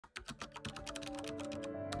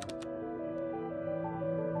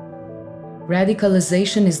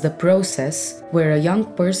Radicalization is the process where a young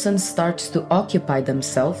person starts to occupy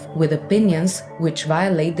themselves with opinions which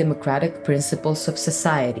violate democratic principles of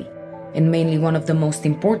society, and mainly one of the most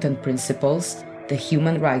important principles, the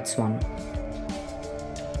human rights one.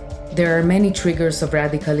 There are many triggers of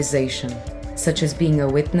radicalization, such as being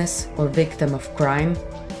a witness or victim of crime,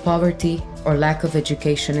 poverty, or lack of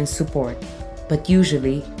education and support, but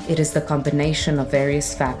usually it is the combination of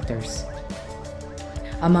various factors.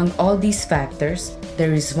 Among all these factors,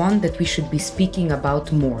 there is one that we should be speaking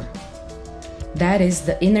about more. That is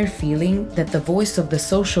the inner feeling that the voice of the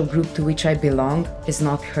social group to which I belong is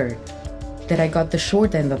not heard, that I got the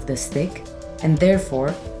short end of the stick, and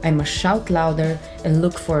therefore I must shout louder and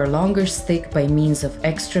look for a longer stick by means of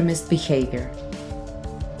extremist behavior.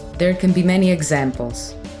 There can be many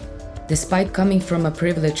examples. Despite coming from a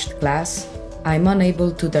privileged class, I am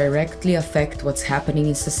unable to directly affect what's happening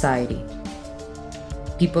in society.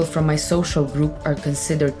 People from my social group are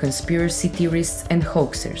considered conspiracy theorists and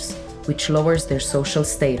hoaxers, which lowers their social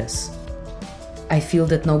status. I feel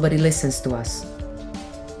that nobody listens to us.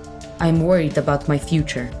 I'm worried about my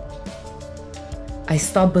future. I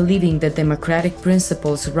stop believing that democratic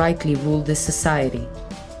principles rightly rule this society.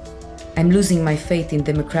 I'm losing my faith in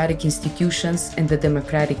democratic institutions and the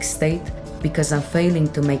democratic state because I'm failing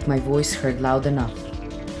to make my voice heard loud enough.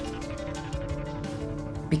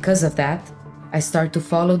 Because of that, I start to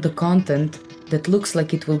follow the content that looks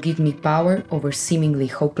like it will give me power over seemingly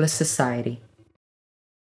hopeless society.